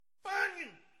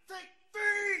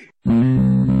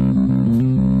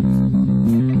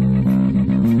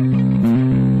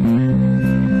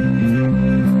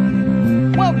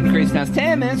sounds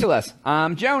 10 minutes or less.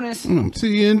 I'm Jonas.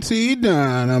 TNT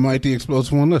Don. I'm the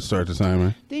Explosive One. Let's start the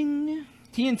timer. Ding.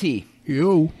 TNT.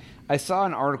 Yo. I saw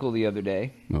an article the other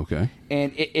day. Okay.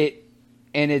 And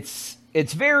it's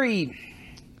very,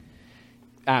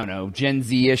 I don't know, Gen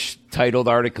Z-ish titled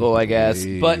article, I guess.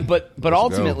 But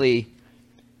ultimately,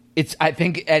 it's, I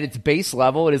think at its base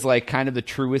level, it is like kind of the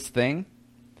truest thing.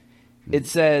 It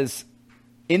says,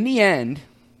 in the end,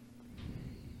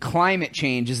 climate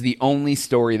change is the only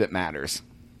story that matters.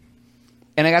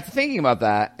 And I got to thinking about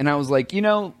that, and I was like,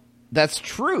 that's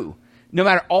true. No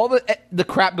matter all the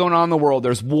crap going on in the world,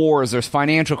 there's wars, there's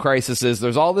financial crises,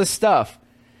 there's all this stuff.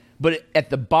 But at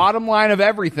the bottom line of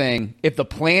everything, if the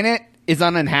planet is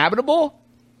uninhabitable,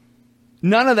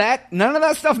 none of that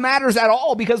stuff matters at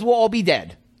all because we'll all be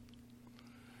dead.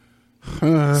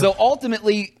 So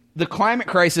ultimately, the climate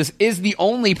crisis is the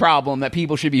only problem that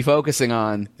people should be focusing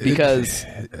on because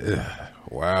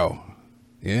wow.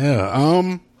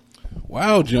 Yeah.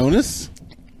 Wow, Jonas.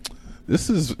 This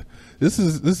is very this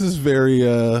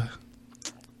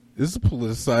is a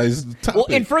politicized topic. Well,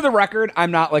 and for the record,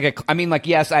 I'm not like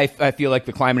yes, I feel like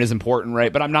the climate is important,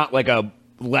 right? But I'm not like a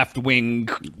left-wing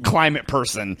climate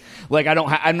person. Like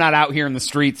I'm not out here in the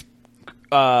streets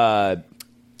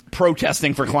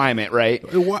protesting for climate, right?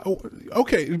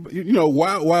 Okay,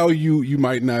 while you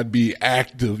might not be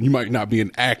active, you might not be an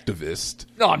activist.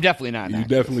 No, I'm definitely not. You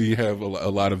definitely have a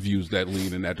lot of views that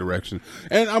lean in that direction.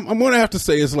 And I'm going to have to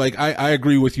say is like I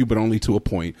agree with you, but only to a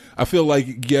point. I feel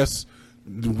like yes,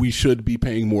 we should be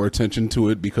paying more attention to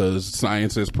it because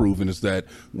science has proven is that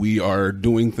we are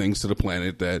doing things to the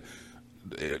planet that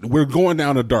we're going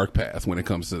down a dark path when it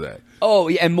comes to that. Oh,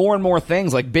 yeah, and more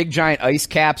things like big giant ice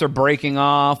caps are breaking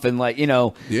off, and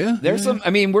there's some. I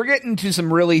mean, we're getting to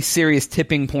some really serious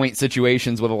tipping point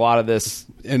situations with a lot of this.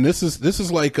 And this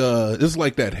is like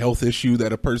that health issue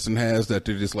that a person has that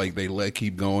they're just like they let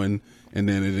keep going, and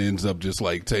then it ends up just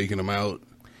like taking them out.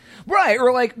 Right,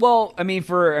 or like,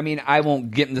 I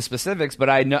won't get into specifics, but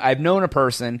I've known a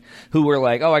person who were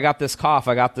like, oh, I got this cough,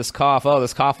 oh,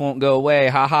 this cough won't go away,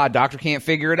 haha, doctor can't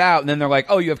figure it out, and then they're like,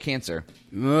 oh, you have cancer.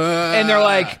 And they're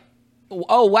like,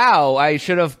 oh, wow, I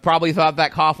should have probably thought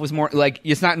that cough was more, like,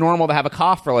 it's not normal to have a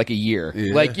cough for like a year.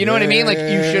 Yeah. Like, you know what I mean? Like,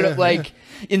 you should have, like,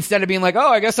 instead of being like, oh,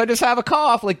 I guess I just have a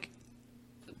cough, like,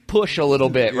 push a little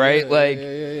bit, right?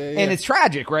 And it's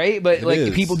tragic, right? But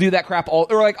people do that crap all.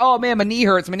 They're like, "Oh man, my knee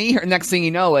hurts." Next thing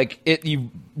you know,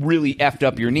 you really effed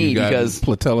up your knee because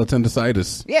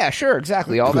patellotendinitis. Yeah, sure,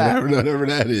 exactly, all that. Whatever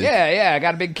that is. Yeah, I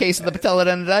got a big case of the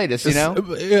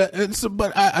patellotendinitis.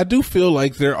 But I do feel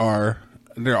like there are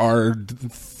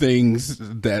things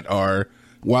that are,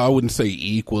 while I wouldn't say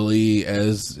equally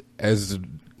as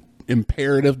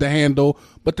imperative to handle,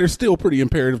 but they're still pretty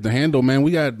imperative to handle, man.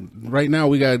 Right now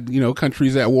we got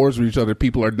countries at wars with each other.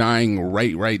 People are dying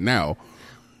right now.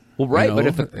 Well, right, but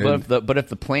if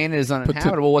the planet is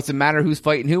uninhabitable, what's it matter who's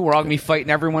fighting who? We're all gonna be fighting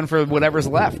everyone for whatever's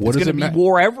left. It's gonna be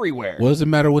war everywhere. What does it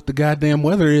matter what the goddamn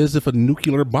weather is if a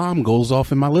nuclear bomb goes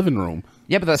off in my living room?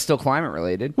 Yeah, but that's still climate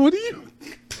related. What do you?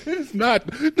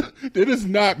 It is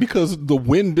not because the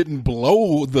wind didn't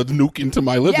blow the nuke into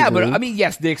my living room. Yeah, but I mean,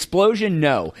 yes, the explosion,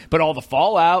 no, but all the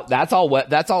fallout, that's all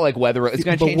like weather. It's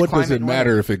going to change. But what does it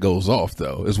matter if it goes off,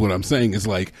 though? Is what I'm saying. Is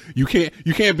like you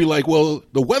can't be like, well,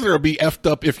 the weather will be effed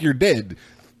up if you're dead.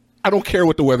 I don't care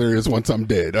what the weather is once I'm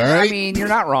dead. All right. I mean, you're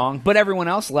not wrong, but everyone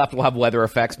else left will have weather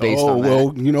effects based on that. Oh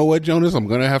well, you know what, Jonas? I'm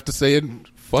going to have to say it.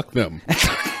 Fuck them.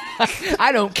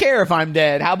 I don't care if I'm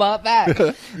dead. How about that?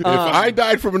 If I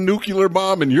died from a nuclear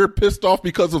bomb and you're pissed off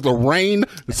because of the rain,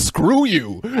 screw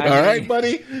you. All right,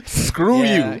 buddy? Screw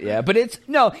you. Yeah, but it's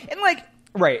no, and like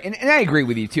right, and I agree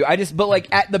with you too. But like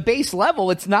at the base level,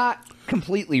 it's not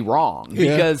completely wrong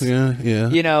because the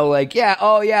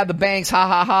banks,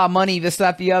 money, this,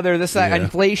 that, the other,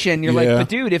 inflation. You're like, but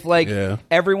dude, if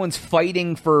everyone's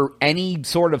fighting for any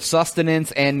sort of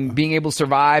sustenance and being able to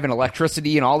survive and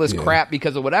electricity and all this crap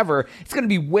because of whatever, it's going to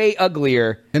be way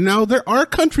uglier. And now there are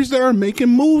countries that are making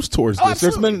moves towards this.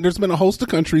 Absolutely. There's been a host of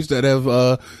countries that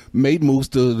have made moves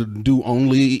to do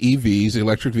only EVs,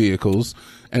 electric vehicles.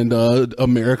 And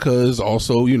America is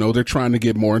also, they're trying to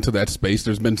get more into that space.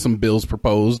 There's been some bills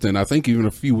proposed, and I think even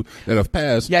a few that have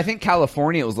passed. Yeah, I think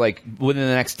California was like within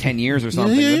the next 10 years or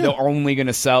something. Yeah. They're only going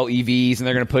to sell EVs, and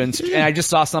they're going to put in. And I just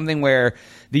saw something where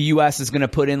the U.S. is going to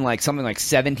put in like something like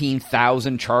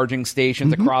 17,000 charging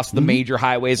stations across the major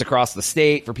highways across the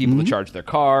state for people to charge their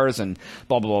cars and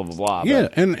blah blah blah blah blah. Yeah,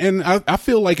 and I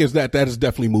feel like that is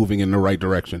definitely moving in the right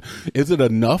direction. Is it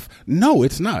enough? No,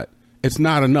 it's not. It's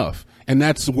not enough. And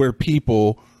that's where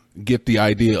people get the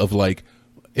idea of like,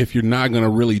 if you're not going to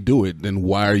really do it, then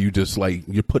why are you just like,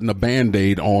 you're putting a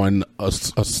Band-Aid on a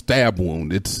stab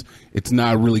wound? It's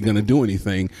not really going to do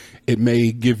anything. It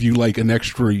may give you like an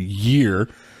extra year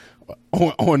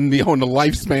on the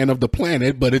lifespan of the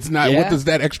planet, but it's not. What does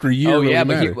that extra year really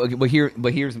matter?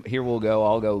 Here we'll go.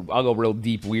 I'll go real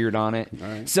deep weird on it.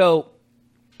 Right. So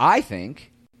I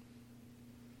think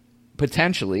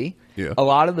potentially a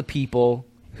lot of the people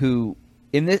who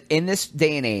in this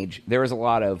day and age, there is a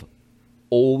lot of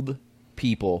old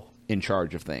people in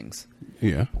charge of things.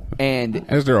 Yeah. And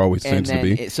as there always seems to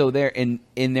be. So they're in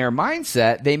their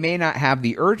mindset, they may not have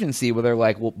the urgency where they're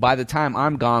like, well, by the time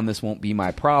I'm gone, this won't be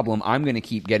my problem. I'm going to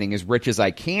keep getting as rich as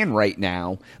I can right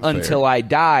now until I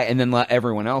die, and then let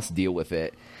everyone else deal with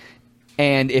it.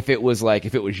 And if it was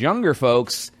younger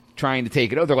folks trying to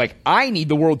take it over, they're like, I need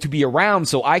the world to be around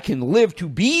so I can live to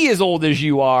be as old as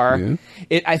you are.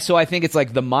 Yeah. So I think it's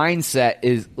like the mindset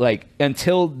is like,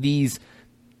 until these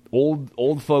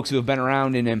old folks who have been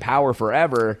around and in power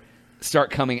forever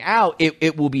start coming out,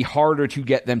 it will be harder to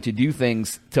get them to do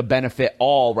things to benefit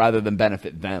all rather than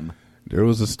benefit them. There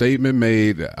was a statement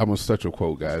made, I'm such a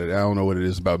quote guy, I don't know what it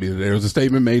is about me. There was a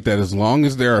statement made that as long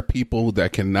as there are people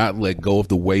that cannot let go of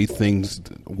the way things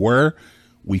were,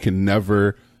 we can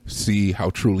never see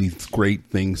how truly great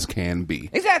things can be.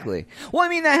 Exactly. Well, I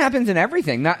mean, that happens in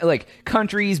everything, not like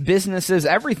countries, businesses,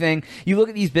 everything. You look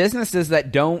at these businesses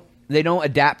that don't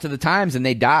adapt to the times and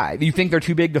they die. You think they're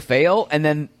too big to fail, and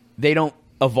then they don't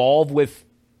evolve with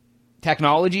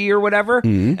technology or whatever,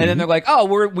 and then they're like, oh,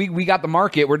 we got the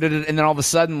market, and then all of a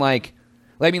sudden, look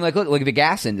at the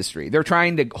gas industry. They're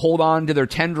trying to hold on to their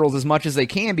tendrils as much as they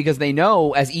can because they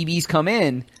know as EVs come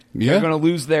in, they're going to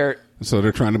lose their. So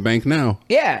they're trying to bank now.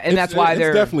 Yeah, and that's why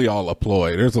they're definitely all a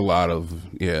ploy. There's a lot of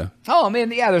Oh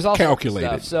man, yeah. There's all calculated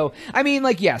stuff. So I mean,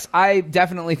 yes, I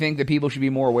definitely think that people should be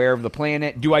more aware of the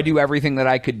planet. Do I do everything that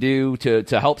I could do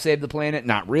to help save the planet?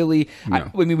 Not really.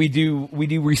 No. I mean, we do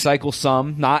recycle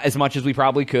some, not as much as we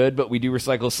probably could, but we do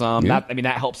recycle some. Yeah.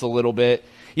 That helps a little bit.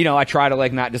 I try to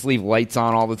not just leave lights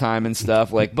on all the time and stuff.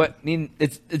 But I mean,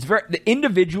 it's very the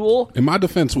individual. In my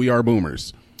defense, we are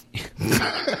boomers.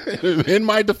 In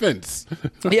my defense.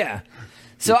 Yeah.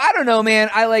 So I don't know, man.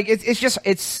 I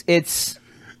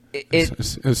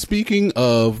Speaking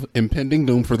of impending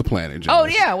doom for the planet, Jonas, oh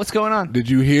yeah, what's going on? Did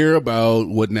you hear about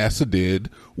what NASA did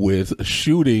with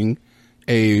shooting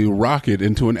a rocket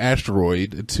into an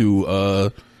asteroid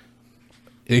to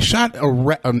they shot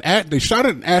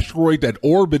an asteroid that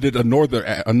orbited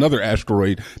another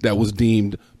asteroid that was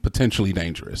deemed potentially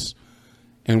dangerous,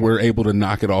 and we're able to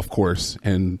knock it off course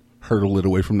and hurtle it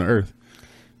away from the Earth.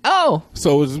 Oh.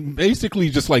 So it's basically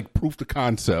just like proof of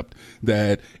concept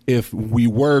that if we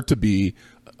were to be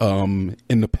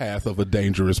in the path of a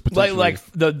dangerous potential, like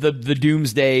the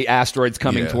doomsday asteroids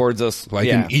coming towards us,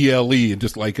 an ELE,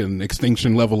 just like an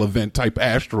extinction level event type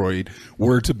asteroid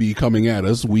were to be coming at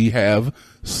us, we have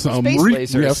some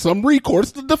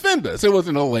recourse to defend us. It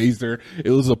wasn't a laser; it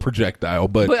was a projectile.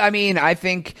 But I mean, I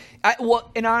think,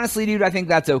 and honestly, dude, I think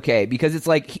that's okay because it's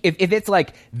like if it's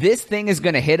like this thing is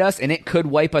going to hit us and it could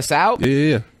wipe us out.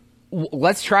 Yeah.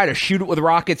 Let's try to shoot it with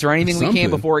rockets or anything we can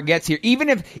before it gets here. Even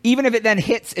if it then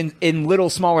hits in little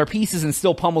smaller pieces and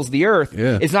still pummels the Earth,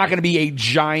 it's not going to be a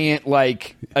giant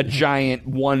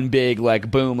one big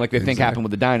boom like they think happened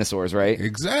with the dinosaurs, right?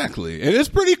 Exactly, and it's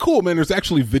pretty cool, man. There's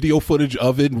actually video footage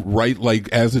of it right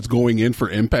as it's going in for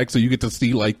impact, so you get to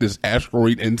see this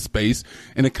asteroid in space,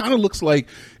 and it kind of looks like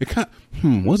what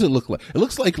does it look like? It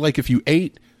looks like if you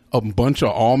ate a bunch of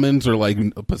almonds or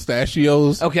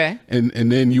pistachios. Okay.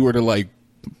 And then you were to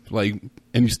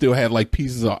and you still had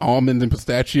pieces of almond and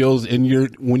pistachios in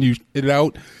when you spit it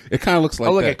out. It kind of looks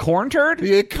like a corn turd?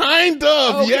 Yeah, kind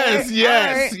of. Okay.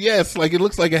 Yes. It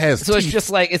looks like it has so teeth. It's just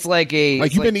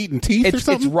you've been eating teeth or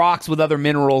something? It's rocks with other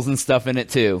minerals and stuff in it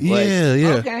too.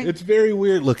 Yeah. Okay. It's very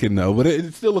weird looking though, but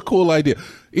it's still a cool idea.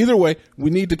 Either way, we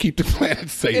need to keep the planet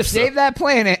safe. Save that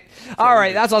planet. All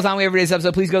right, that's all the time we have for today's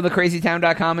episode. Please go to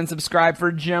thecrazytown.com and subscribe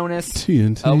for Jonas.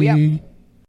 TNT. Oh, yeah.